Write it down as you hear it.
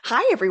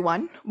Hi,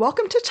 everyone.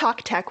 Welcome to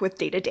Talk Tech with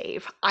Data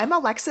Dave. I'm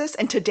Alexis,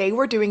 and today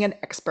we're doing an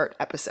expert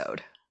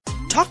episode.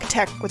 Talk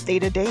Tech with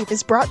Data Dave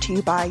is brought to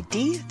you by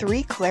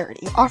D3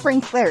 Clarity, offering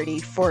clarity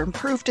for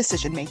improved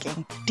decision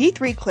making.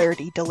 D3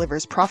 Clarity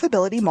delivers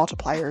profitability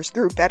multipliers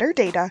through better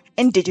data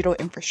and digital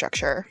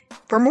infrastructure.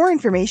 For more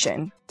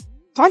information,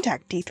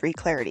 contact D3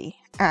 Clarity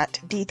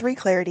at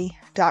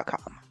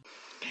d3clarity.com.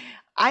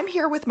 I'm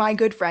here with my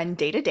good friend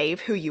Data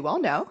Dave, who you all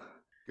know.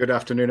 Good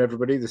afternoon,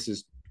 everybody. This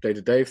is Data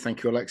Dave.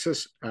 Thank you,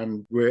 Alexis.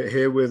 And we're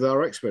here with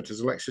our expert, as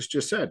Alexis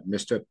just said,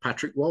 Mr.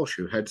 Patrick Walsh,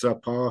 who heads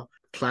up our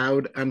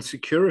cloud and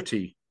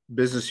security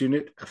business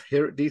unit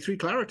here at D3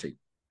 Clarity.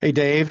 Hey,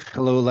 Dave.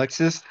 Hello,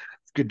 Alexis.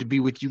 It's good to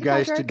be with you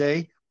guys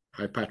today.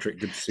 Hi,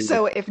 Patrick. Good to see you.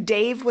 So if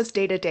Dave was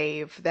Data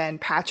Dave, then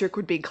Patrick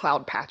would be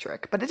Cloud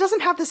Patrick, but it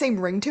doesn't have the same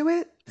ring to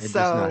it. It does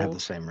not have the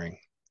same ring.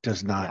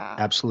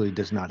 Absolutely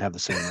does not have the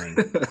same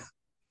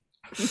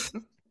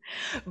ring.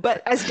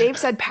 But as Dave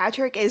said,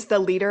 Patrick is the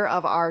leader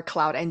of our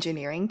cloud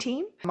engineering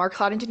team. Our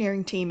cloud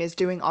engineering team is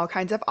doing all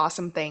kinds of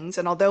awesome things.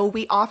 And although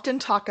we often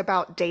talk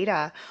about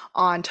data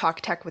on Talk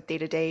Tech with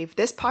Data Dave,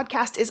 this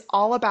podcast is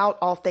all about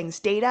all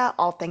things data,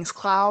 all things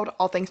cloud,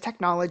 all things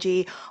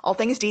technology, all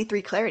things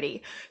D3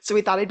 Clarity. So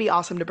we thought it'd be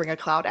awesome to bring a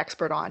cloud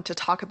expert on to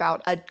talk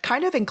about a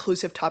kind of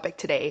inclusive topic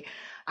today,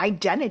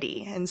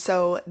 identity. And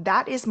so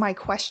that is my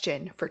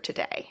question for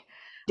today.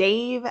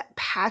 Dave,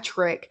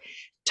 Patrick,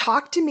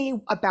 talk to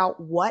me about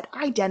what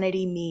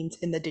identity means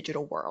in the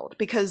digital world,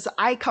 because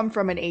I come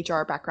from an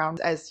HR background,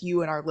 as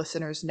you and our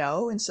listeners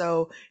know. And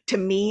so to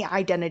me,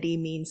 identity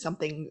means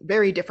something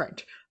very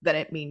different than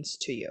it means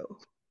to you.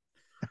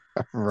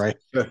 Right.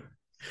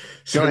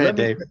 So Go ahead,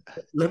 Dave.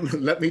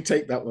 Let me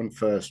take that one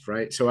first,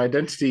 right? So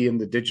identity in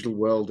the digital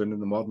world and in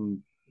the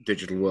modern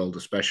digital world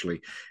especially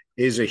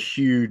is a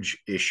huge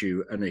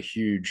issue and a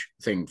huge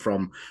thing,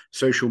 from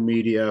social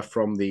media,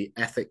 from the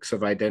ethics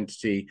of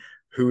identity.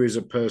 Who is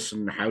a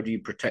person? How do you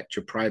protect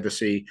your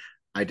privacy,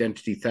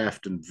 identity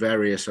theft, and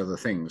various other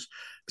things?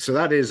 So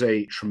that is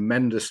a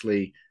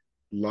tremendously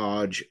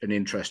large and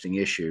interesting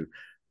issue.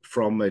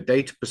 From a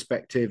data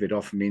perspective, it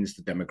often means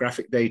the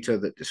demographic data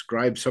that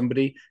describes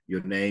somebody,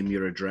 your name,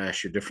 your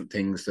address, your different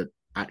things that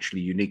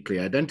actually uniquely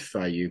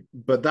identify you.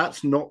 But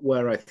that's not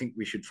where I think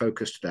we should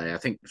focus today. I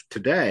think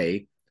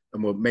today,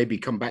 and we'll maybe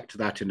come back to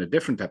that in a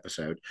different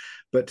episode,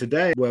 but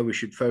today where we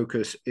should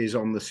focus is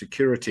on the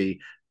security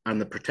and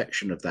the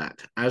protection of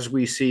that. As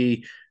we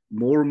see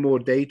more and more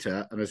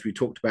data, and as we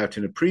talked about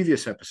in a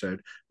previous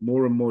episode,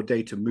 more and more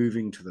data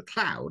moving to the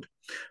cloud,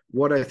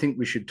 what I think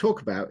we should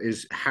talk about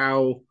is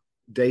how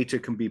data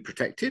can be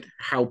protected,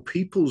 how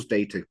people's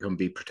data can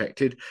be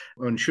protected,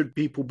 and should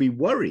people be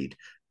worried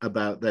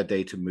about their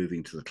data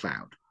moving to the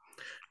cloud?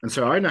 And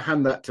so I'm going to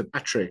hand that to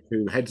Patrick,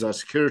 who heads our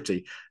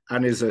security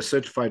and is a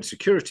certified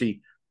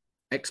security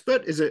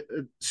expert. Is it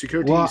a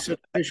security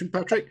certification,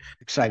 Patrick?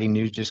 Exciting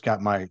news. Just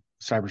got my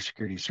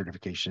cybersecurity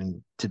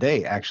certification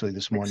today, actually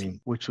this morning,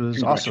 which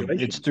was awesome.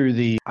 It's through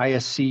the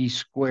ISC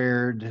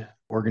Squared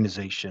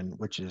organization,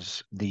 which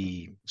is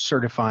the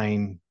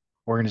certifying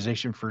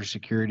organization for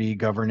security,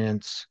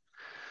 governance,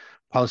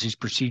 policies,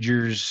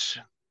 procedures,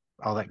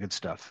 all that good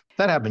stuff.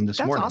 That happened this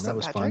morning. Awesome, that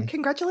was Patrick. fun.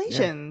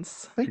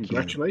 Congratulations. Yeah.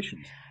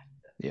 Congratulations.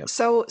 Yep.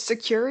 So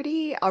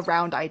security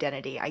around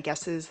identity, I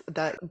guess, is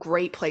the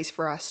great place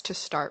for us to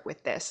start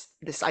with this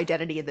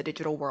identity in the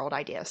digital world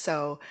idea.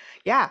 So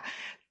yeah,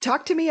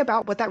 talk to me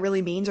about what that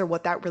really means or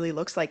what that really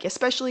looks like,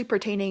 especially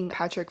pertaining,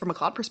 Patrick, from a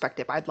cloud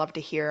perspective. I'd love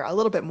to hear a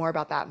little bit more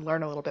about that and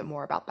learn a little bit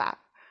more about that.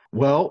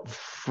 Well,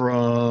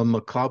 from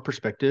a cloud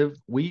perspective,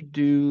 we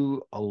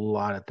do a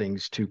lot of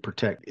things to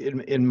protect.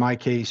 In my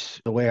case,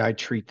 the way I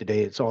treat the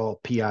data, it's all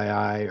PII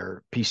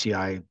or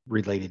PCI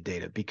related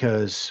data,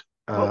 because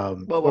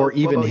or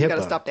even HIPAA. You got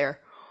to stop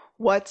there.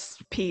 What's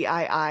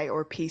PII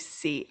or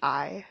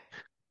PCI?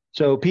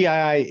 So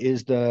PII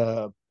is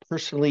the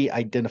personally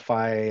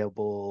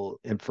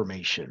identifiable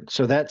information.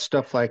 So that's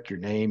stuff like your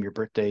name, your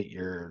birth date,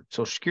 your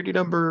social security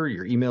number,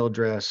 your email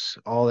address,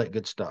 all that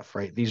good stuff,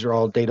 right? These are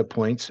all data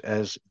points,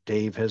 as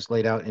Dave has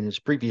laid out in his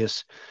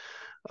previous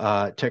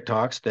Tech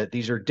Talks, that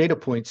these are data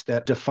points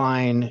that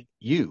define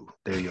you.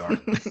 There you are.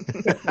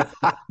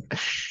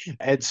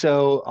 And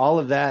so all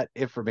of that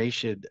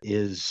information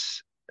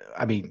is,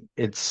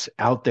 it's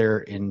out there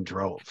in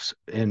droves,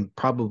 in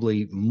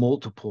probably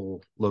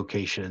multiple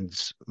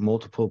locations,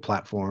 multiple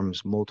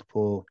platforms,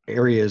 multiple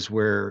areas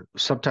where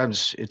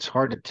sometimes it's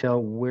hard to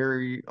tell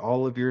where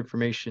all of your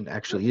information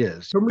actually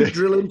is. Can we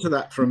drill into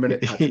that for a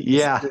minute, Patrick?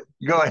 Yeah,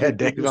 go ahead,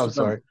 Dave. I'm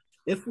sorry.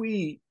 If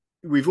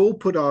we've all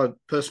put our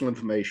personal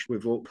information,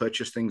 we've all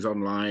purchased things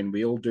online,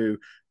 we all do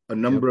a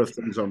number of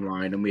things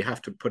online, and we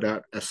have to put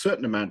out a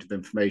certain amount of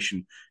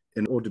information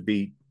in order to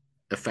be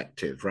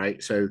effective,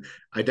 right? So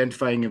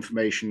identifying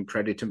information,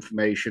 credit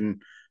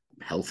information,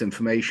 health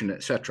information,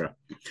 etc.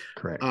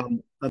 Correct.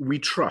 And we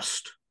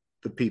trust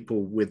the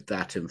people with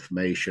that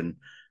information,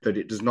 that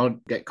it does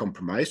not get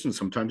compromised, and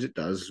sometimes it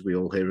does, as we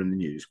all hear in the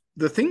news.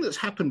 The thing that's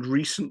happened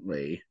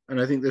recently,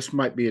 and I think this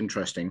might be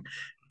interesting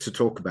to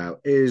talk about,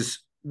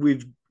 is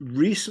we've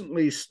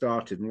recently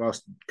started in the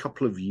last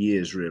couple of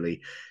years,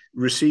 really,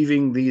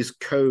 receiving these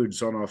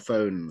codes on our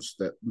phones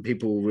that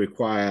people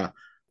require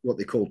what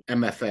they call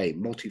MFA,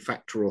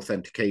 multi-factor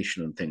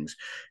authentication and things.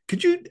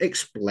 Could you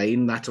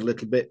explain that a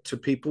little bit to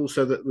people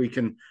so that we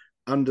can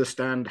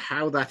understand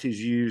how that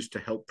is used to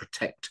help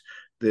protect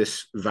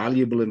this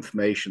valuable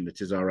information that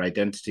is our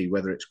identity,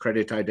 whether it's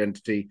credit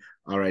identity,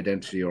 our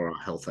identity, or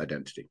our health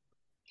identity?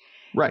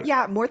 Right.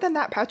 Yeah, more than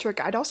that,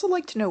 Patrick, I'd also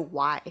like to know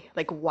why.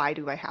 Like, why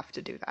do I have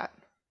to do that?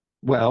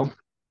 Well,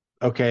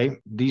 okay,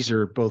 these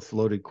are both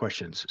loaded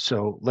questions.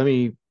 So let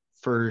me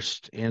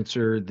first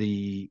answer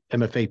the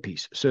MFA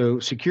piece. So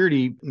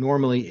security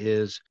normally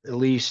is, at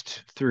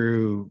least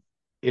through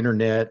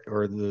internet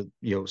or the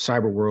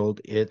cyber world,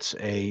 it's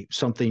a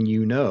something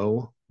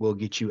will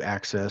get you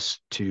access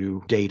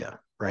to data,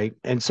 right?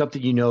 And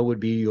something would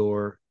be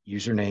your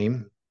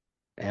username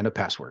and a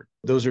password.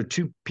 Those are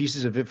two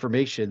pieces of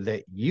information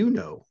that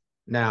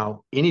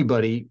Now,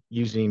 anybody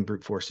using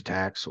brute force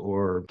attacks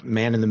or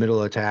man in the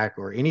middle attack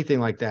or anything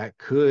like that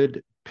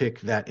could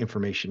pick that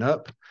information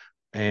up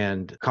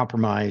and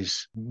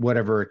compromise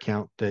whatever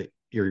account that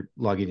you're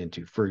logging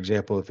into. For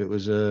example, if it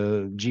was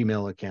a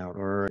Gmail account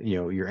or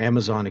your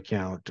Amazon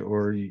account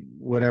or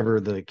whatever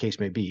the case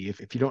may be,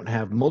 if you don't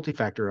have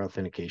multi-factor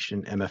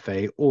authentication,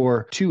 MFA,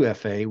 or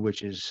 2FA,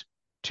 which is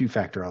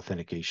two-factor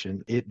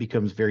authentication, it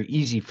becomes very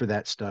easy for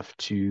that stuff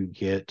to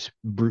get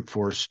brute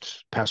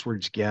forced,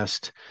 passwords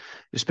guessed,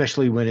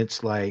 especially when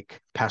it's like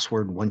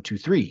password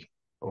 123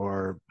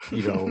 or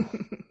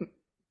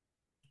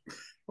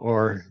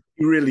or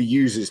Who really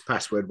uses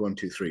password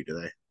 123, do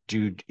they?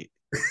 dude,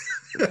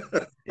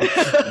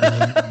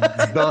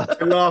 I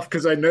laugh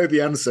because I know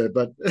the answer,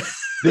 but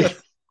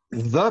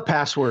the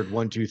password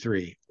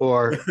 123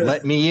 or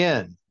let me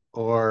in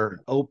or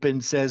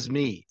open says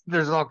me.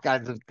 There's all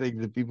kinds of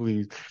things that people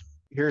use.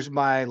 Here's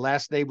my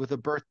last name with a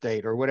birth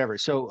date or whatever.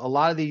 So a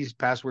lot of these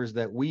passwords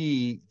that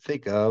we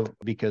think of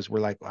because we're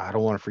like, well, I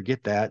don't want to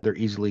forget that, they're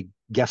easily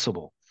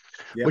guessable.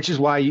 Yep. Which is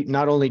why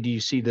not only do you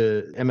see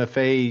the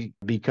MFA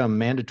become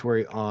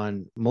mandatory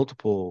on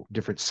multiple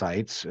different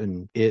sites,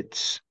 and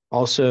it's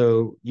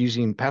also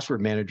using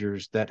password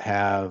managers that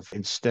have,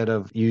 instead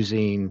of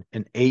using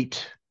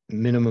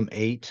minimum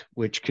eight,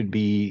 which could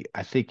be,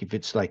 I think if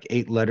it's like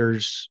 8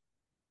 letters,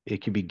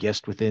 it could be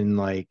guessed within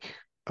like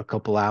a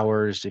couple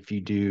hours. If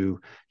you do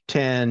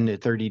 10,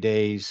 30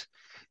 days.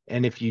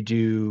 And if you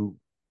do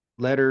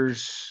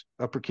letters,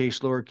 uppercase,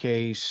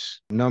 lowercase,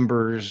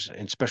 numbers,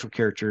 and special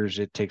characters,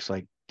 it takes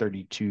like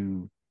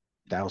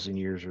 32,000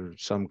 years or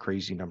some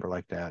crazy number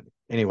like that.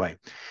 Anyway,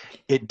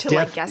 it To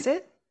like guess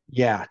it?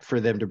 yeah, for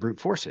them to brute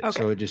force it. Okay.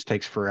 So it just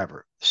takes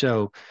forever.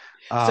 So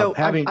So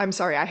having, I'm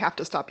sorry, I have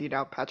to stop you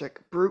now,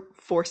 Patrick. Brute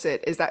force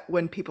it, is that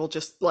when people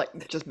just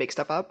make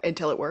stuff up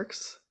until it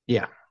works?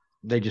 yeah,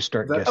 they just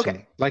start That, Okay.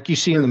 guessing. Like you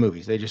see in the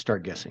movies, they just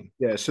start guessing.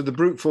 yeah. So the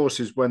brute force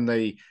is when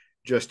they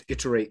just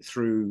iterate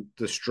through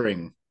the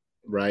string,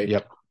 right?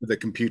 Yep. With the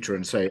computer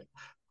and say,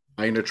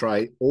 I'm going to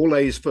try all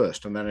A's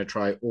first, and then I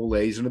try all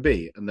A's and a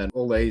B, and then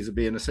all A's, a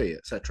B, and a C,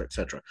 et cetera, et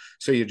cetera.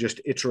 So you're just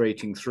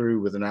iterating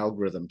through with an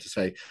algorithm to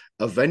say,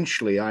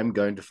 eventually, I'm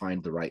going to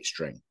find the right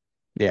string.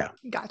 Yeah.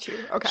 Got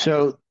you. Okay.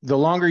 So the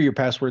longer your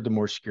password, the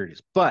more secure it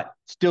is, but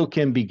still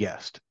can be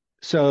guessed.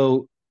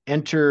 So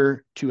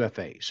enter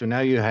 2FA. So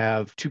now you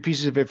have two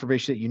pieces of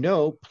information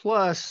that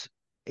plus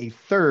a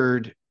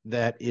third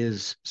that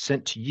is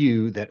sent to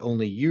you that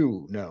only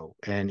you know,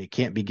 and it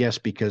can't be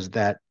guessed because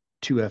that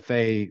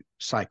 2FA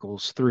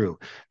cycles through.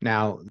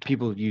 Now,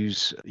 people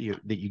use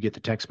that you get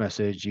the text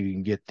message, you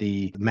can get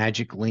the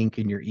magic link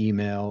in your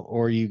email,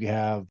 or you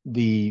have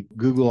the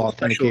Google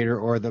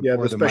Authenticator or the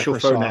special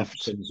phone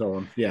Microsoft apps and so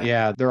on. Yeah.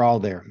 Yeah, they're all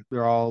there.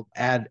 They're all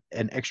add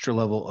an extra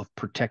level of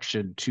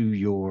protection to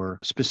your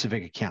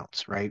specific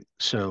accounts, right?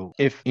 So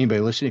if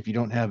anybody listening, if you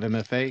don't have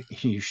MFA,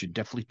 you should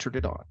definitely turn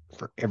it on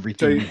for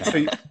everything you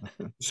have.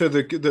 So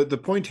the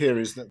point here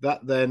is that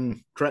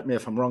then, correct me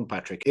if I'm wrong,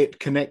 Patrick,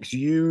 it connects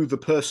you, the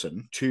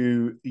person,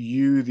 to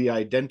you, the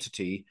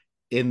identity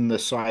in the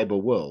cyber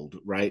world,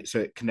 right? So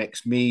it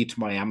connects me to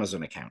my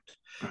Amazon account.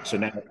 So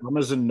now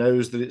Amazon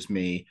knows that it's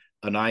me,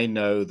 and I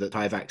know that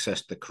I've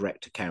accessed the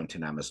correct account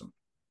in Amazon.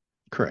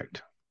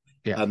 Correct.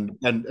 Yeah.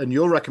 And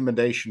your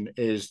recommendation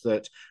is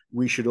that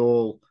we should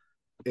all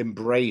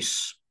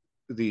embrace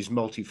these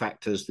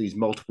multi-factors, these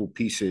multiple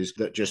pieces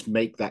that just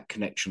make that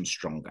connection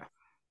stronger.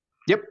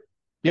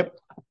 Yep,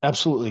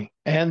 absolutely.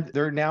 And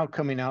they're now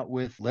coming out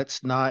with,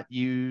 let's not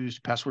use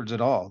passwords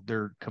at all.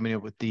 They're coming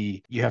out with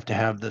you have to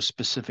have the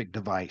specific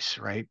device,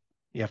 right?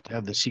 You have to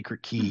have the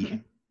secret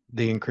key,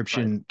 the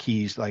encryption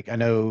keys. Like I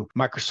know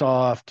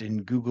Microsoft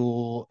and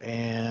Google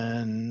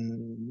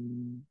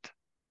and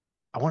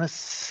I want to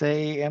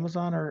say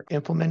Amazon are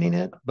implementing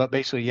it, but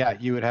basically, yeah,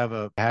 you would have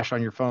a hash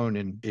on your phone.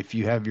 And if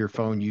you have your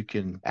phone, you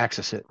can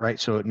access it, right?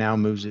 So it now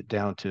moves it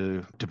down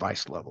to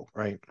device level,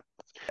 right?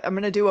 I'm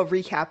going to do a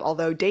recap,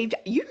 although Dave,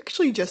 you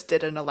actually just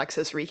did an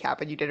Alexis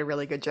recap and you did a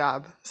really good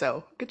job.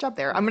 So good job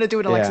there. I'm going to do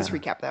an Alexis Yeah.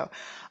 recap though.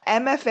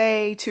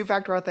 MFA,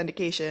 two-factor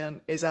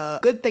authentication, is a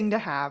good thing to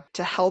have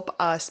to help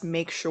us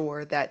make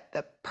sure that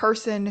the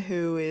person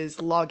who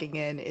is logging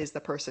in is the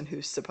person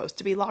who's supposed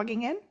to be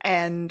logging in.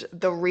 And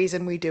the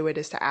reason we do it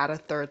is to add a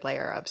third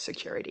layer of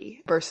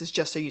security versus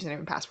just a username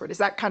and password. Is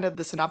that kind of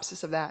the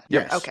synopsis of that?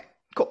 Yes. Okay,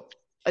 cool.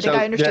 I think I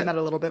So understand that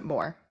a little bit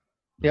more.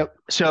 Yep.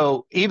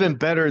 So even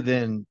better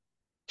than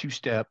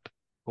two-step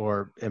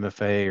or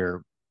MFA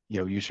or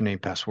username,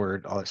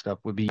 password, all that stuff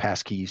would be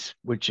passkeys,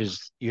 which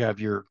is you have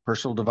your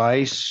personal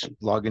device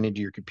logging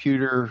into your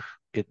computer,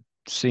 it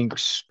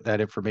syncs that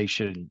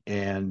information,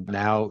 and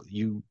now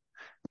you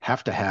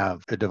have to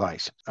have a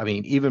device. I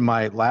mean, even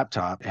my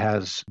laptop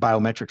has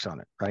biometrics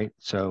on it, right?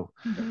 So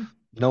Mm-hmm.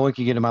 no one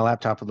can get in my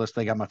laptop unless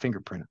they got my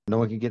fingerprint. No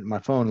one can get in my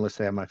phone unless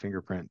they have my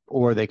fingerprint,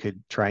 or they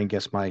could try and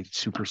guess my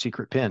super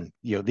secret PIN.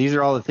 These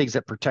are all the things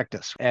that protect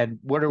us. And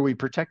what are we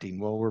protecting?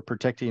 Well, we're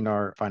protecting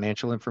our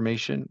financial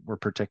information. We're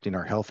protecting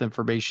our health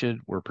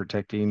information. We're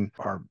protecting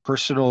our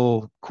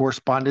personal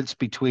correspondence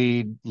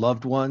between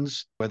loved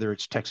ones, whether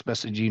it's text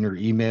messaging or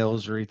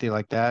emails or anything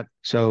like that.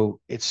 So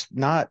it's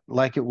not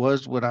like it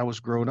was when I was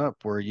growing up,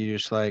 where you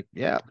just like,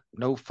 yeah,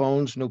 no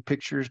phones, no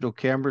pictures, no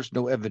cameras,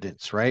 no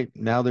evidence, right?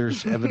 Now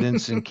there's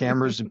evidence and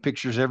cameras and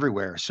pictures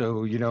everywhere.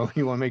 So, you want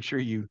to make sure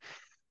you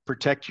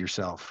protect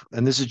yourself.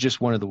 And this is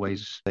just one of the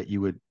ways that you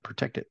would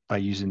protect it, by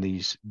using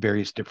these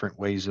various different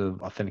ways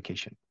of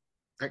authentication.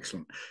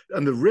 Excellent.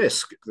 And the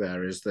risk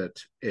there is that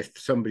if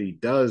somebody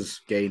does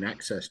gain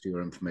access to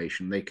your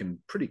information, they can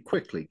pretty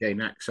quickly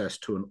gain access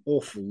to an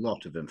awful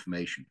lot of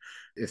information.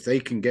 If they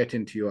can get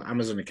into your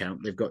Amazon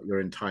account, they've got your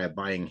entire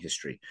buying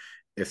history.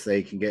 If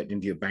they can get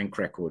into your bank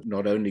record,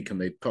 not only can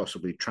they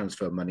possibly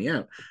transfer money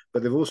out,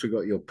 but they've also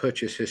got your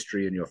purchase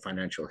history and your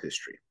financial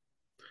history.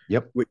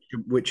 Yep.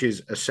 Which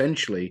is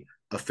essentially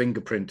a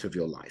fingerprint of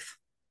your life.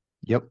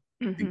 Yep.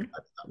 Think about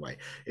it that way.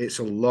 It's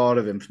a lot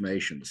of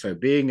information. So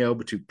being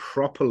able to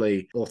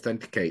properly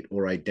authenticate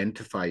or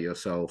identify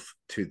yourself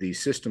to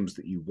these systems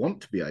that you want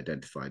to be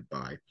identified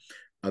by,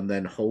 and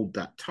then hold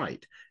that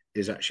tight,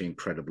 is actually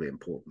incredibly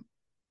important.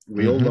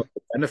 We all love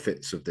the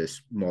benefits of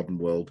this modern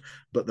world,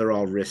 but there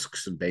are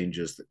risks and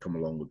dangers that come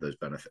along with those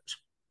benefits.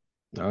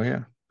 Oh,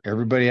 yeah.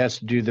 Everybody has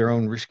to do their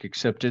own risk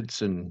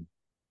acceptance and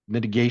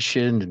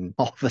mitigation and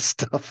all the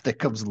stuff that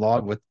comes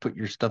along with put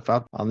your stuff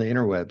out on the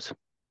interwebs.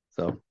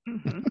 So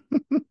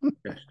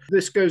yes.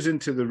 This goes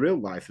into the real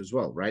life as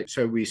well, right?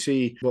 So we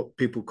see what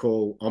people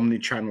call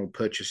omnichannel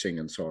purchasing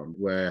and so on,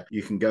 where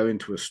you can go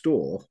into a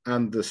store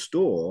and the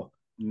store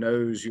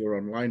knows your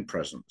online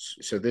presence.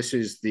 So this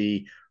is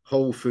the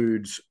Whole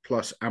Foods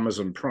plus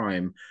Amazon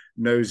Prime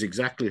knows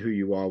exactly who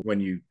you are when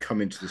you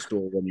come into the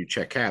store, when you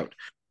check out.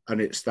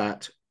 And it's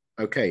that,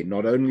 okay,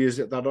 not only is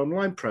it that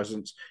online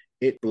presence,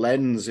 it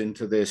blends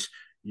into this,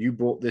 you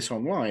bought this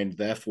online,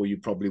 therefore you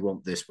probably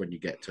want this when you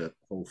get to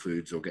Whole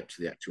Foods or get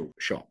to the actual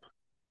shop.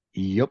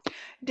 Yep.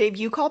 Dave,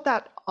 you called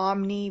that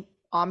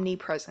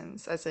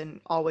omnipresence, as in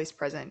always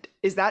present.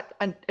 Is that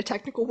a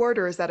technical word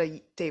or is that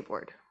a Dave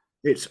word?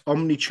 It's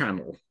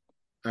omnichannel.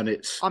 And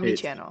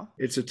Omnichannel.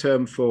 It's a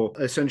term for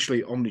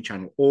essentially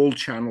omnichannel, all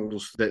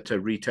channels that a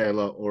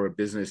retailer or a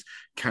business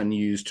can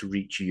use to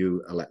reach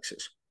you,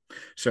 Alexis.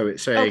 So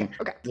it's saying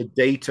the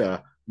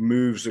data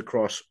moves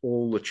across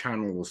all the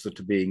channels that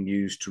are being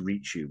used to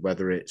reach you,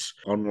 whether it's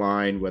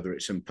online, whether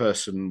it's in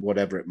person,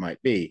 whatever it might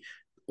be.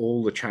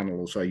 All the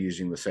channels are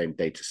using the same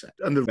data set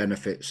and the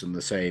benefits and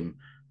the same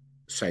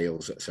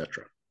sales,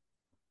 etc.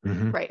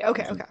 Right.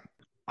 Okay.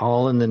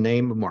 All in the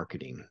name of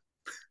marketing.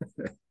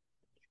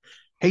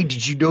 Hey,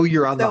 did you know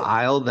you're on the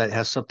aisle that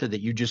has something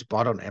that you just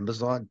bought on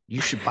Amazon?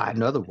 You should buy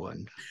another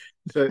one.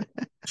 So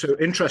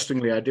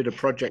interestingly, I did a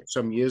project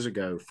some years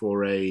ago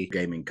for a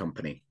gaming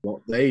company.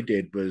 What they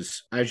did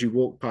was, as you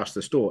walk past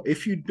the store,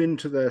 if you'd been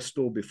to their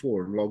store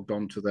before and logged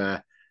onto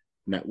their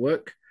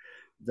network,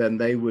 then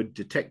they would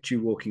detect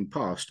you walking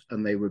past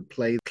and they would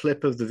play a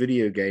clip of the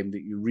video game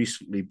that you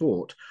recently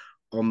bought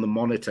on the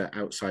monitor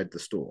outside the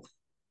store.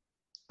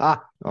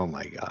 Oh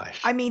my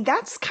gosh. I mean,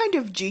 that's kind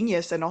of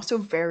genius and also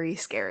very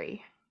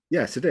scary.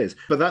 Yes, it is.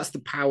 But that's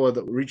the power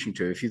that we're reaching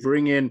to. If you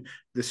bring in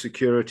the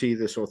security,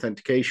 this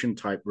authentication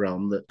type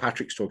realm that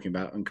Patrick's talking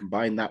about, and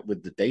combine that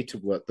with the data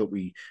work that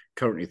we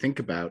currently think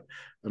about,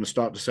 and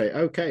start to say,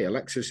 okay,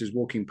 Alexis is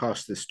walking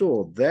past this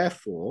store,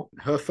 therefore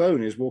her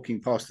phone is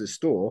walking past this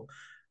store,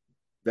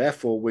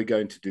 therefore we're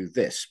going to do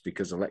this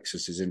because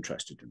Alexis is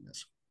interested in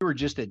this. We were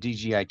just at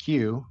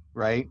DGIQ,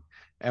 right?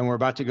 And we're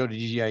about to go to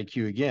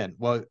DGIQ again.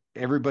 Well,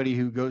 everybody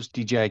who goes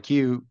to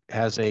DGIQ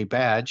has a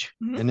badge,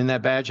 and in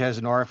that badge has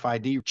an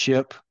RFID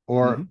chip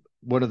or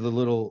one of the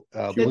little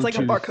it's like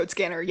a barcode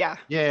scanner. Yeah.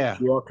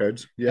 QR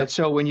codes. And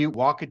so when you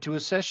walk into a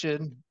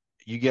session,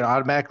 you get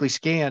automatically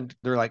scanned.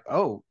 They're like,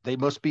 oh, they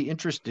must be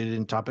interested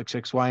in topics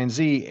X, Y, and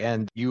Z.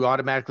 And you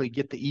automatically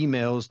get the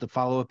emails, the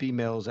follow-up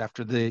emails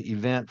after the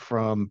event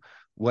from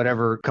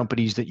whatever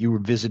companies that you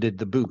visited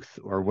the booth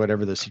or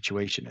whatever the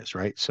situation is,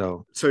 right?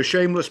 So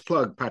shameless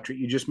plug, Patrick,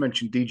 you just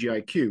mentioned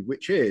DGIQ,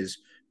 which is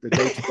the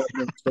Data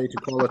Governance, Data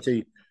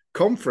Quality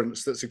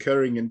Conference that's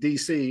occurring in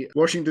DC,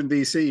 Washington,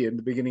 DC in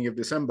the beginning of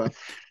December.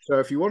 So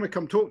if you want to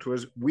come talk to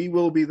us, we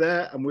will be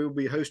there, and we'll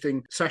be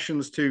hosting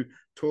sessions to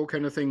talk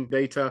anything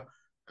data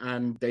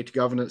and data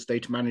governance,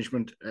 data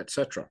management,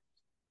 etc.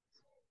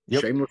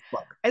 Yep. Shameless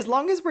plug. As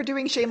long as we're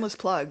doing shameless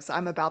plugs,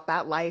 I'm about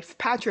that life.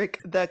 Patrick,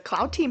 the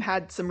cloud team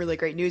had some really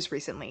great news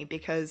recently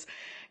because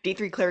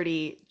D3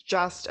 Clarity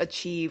just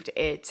achieved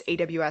its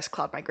AWS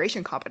cloud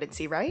migration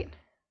competency, right?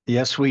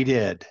 Yes, we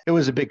did. It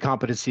was a big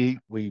competency.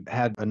 We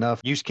had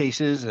enough use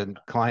cases and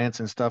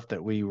clients and stuff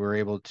that we were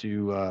able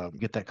to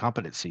get that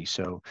competency.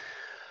 So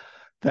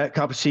that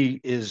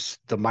competency is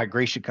the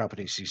migration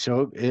competency.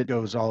 So it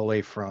goes all the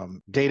way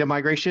from data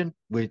migration,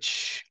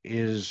 which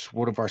is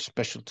one of our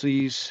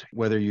specialties,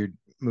 whether you're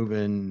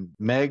moving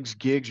megs,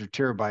 gigs, or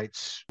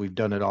terabytes, we've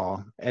done it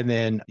all. And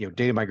then,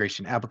 data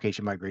migration,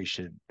 application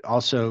migration,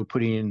 also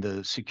putting in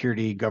the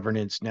security,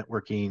 governance,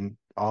 networking,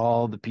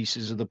 all the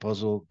pieces of the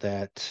puzzle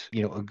that,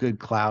 a good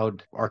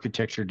cloud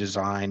architecture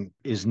design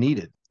is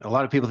needed. A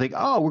lot of people think,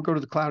 oh, we'll go to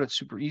the cloud, it's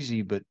super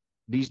easy. But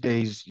these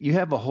days, you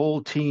have a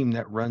whole team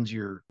that runs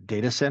your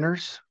data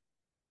centers,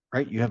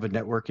 right? You have a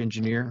network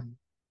engineer,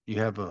 you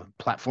have a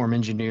platform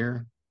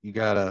engineer, you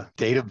got a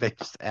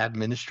database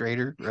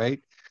administrator, right?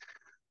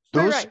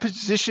 Those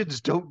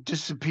positions don't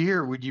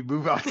disappear when you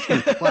move out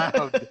to the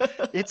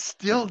cloud. It's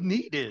still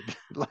needed.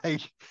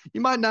 Like, you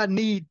might not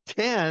need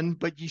 10,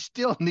 but you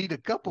still need a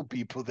couple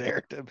people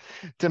there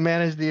to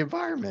manage the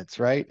environments,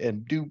 right?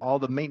 And do all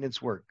the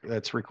maintenance work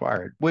that's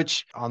required,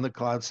 which on the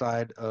cloud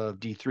side of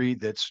D3,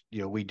 that's,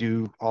 we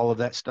do all of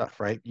that stuff,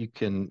 right? You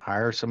can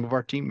hire some of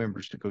our team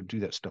members to go do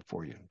that stuff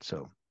for you.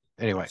 So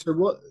anyway,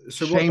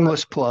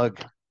 shameless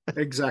plug.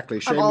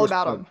 Exactly. I'm all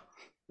about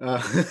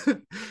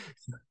them.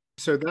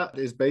 So that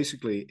is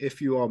basically,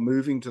 if you are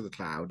moving to the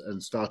cloud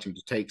and starting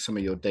to take some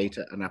of your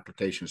data and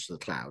applications to the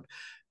cloud,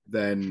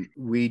 then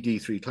we,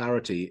 D3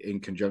 Clarity, in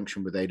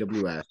conjunction with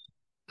AWS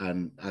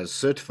and as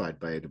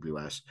certified by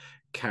AWS,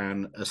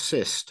 can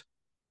assist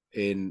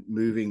in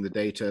moving the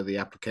data, the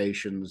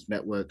applications,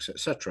 networks,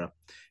 etc.,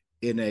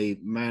 in a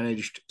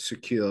managed,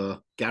 secure,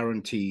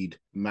 guaranteed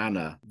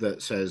manner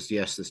that says,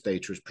 yes, this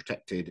data is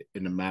protected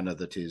in a manner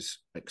that is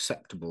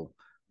acceptable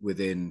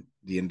within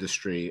the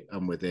industry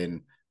and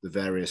within the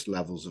various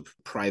levels of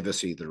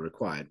privacy that are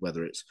required,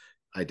 whether it's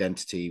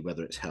identity,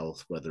 whether it's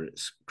health, whether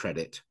it's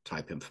credit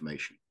type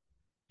information.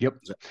 Yep.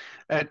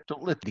 And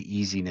don't let the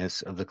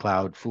easiness of the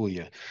cloud fool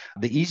you.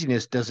 The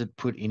easiness doesn't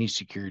put any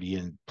security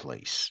in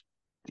place.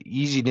 The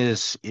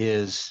easiness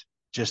is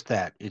just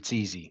that. It's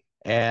easy.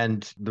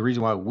 And the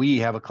reason why we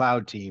have a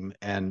cloud team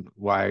and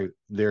why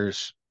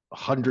there's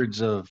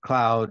hundreds of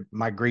cloud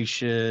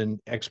migration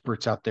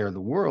experts out there in the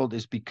world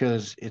is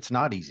because it's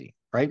not easy,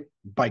 right?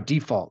 By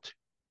default,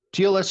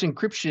 TLS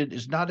encryption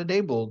is not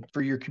enabled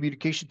for your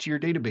communication to your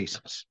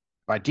databases.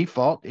 By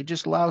default, it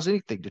just allows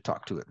anything to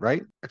talk to it,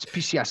 right? It's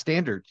PCI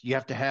standard. You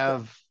have to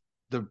have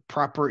the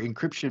proper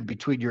encryption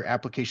between your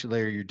application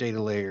layer, your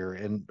data layer,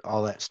 and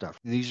all that stuff.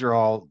 These are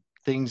all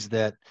things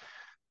that,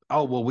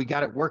 we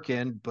got it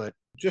working, but...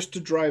 Just to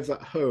drive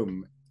that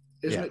home,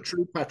 isn't it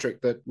true,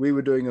 Patrick, that we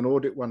were doing an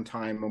audit one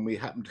time and we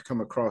happened to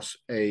come across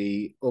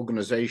a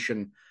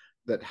organization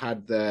that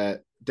had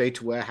their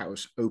data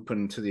warehouse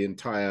open to the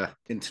entire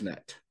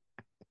internet?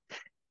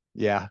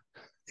 Yeah,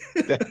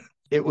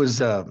 it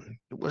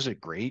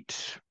wasn't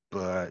great,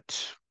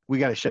 but we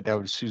got it shut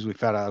down as soon as we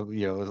found out.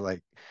 It was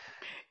like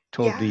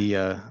told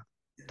the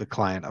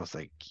client, I was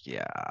like,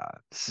 yeah,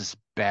 this is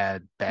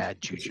bad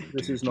juju.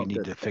 This dude. is not you need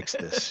good. to fix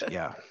this.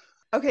 Yeah.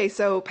 Okay,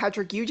 so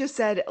Patrick, you just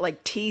said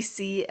like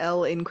TCL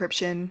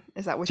encryption.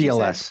 Is that what you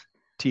said?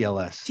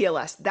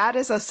 TLS. That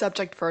is a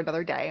subject for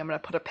another day. I'm going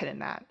to put a pin in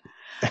that.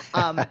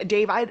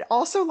 Dave, I'd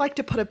also like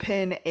to put a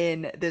pin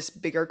in this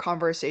bigger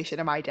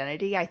conversation of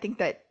identity. I think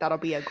that'll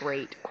be a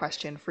great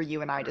question for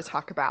you and I to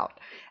talk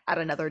about at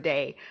another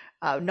day,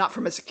 not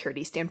from a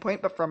security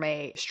standpoint, but from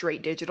a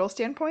straight digital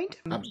standpoint.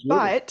 Absolutely.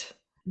 But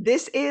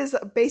this is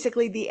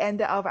basically the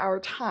end of our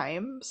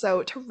time.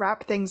 So to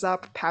wrap things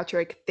up,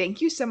 Patrick,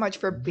 thank you so much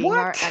for being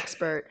our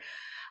expert.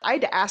 I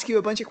had to ask you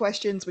a bunch of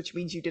questions, which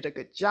means you did a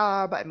good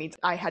job. I mean,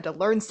 I had to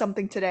learn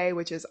something today,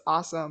 which is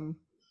awesome.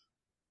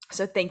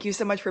 So thank you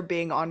so much for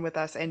being on with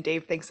us. And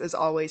Dave, thanks as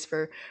always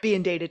for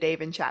being Data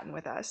Dave and chatting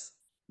with us.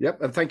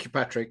 Yep. And thank you,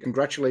 Patrick.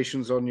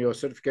 Congratulations on your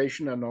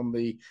certification and on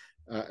the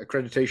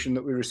accreditation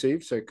that we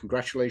received. So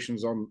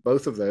congratulations on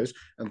both of those.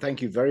 And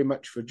thank you very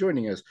much for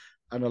joining us.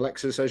 And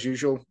Alexis, as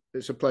usual,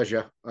 it's a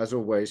pleasure, as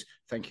always.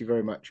 Thank you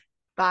very much.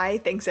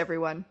 Bye. Thanks,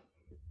 everyone.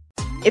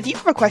 If you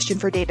have a question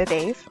for Data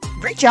Dave,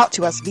 reach out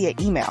to us via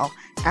email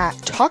at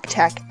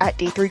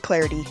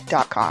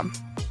talktech@day3clarity.com.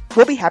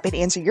 We'll be happy to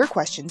answer your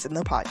questions in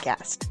the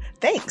podcast.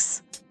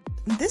 Thanks.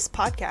 This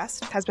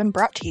podcast has been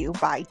brought to you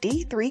by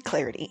D3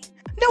 Clarity.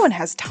 No one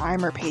has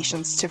time or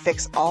patience to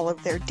fix all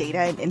of their data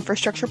and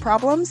infrastructure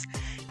problems.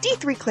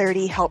 D3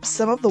 Clarity helps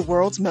some of the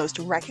world's most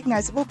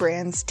recognizable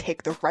brands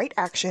take the right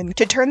action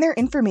to turn their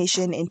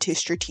information into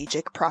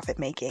strategic profit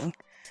making.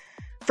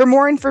 For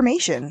more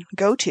information,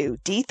 go to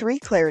D3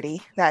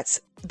 Clarity,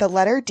 that's the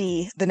letter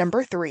D, the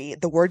number 3,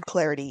 the word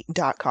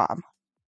clarity.com.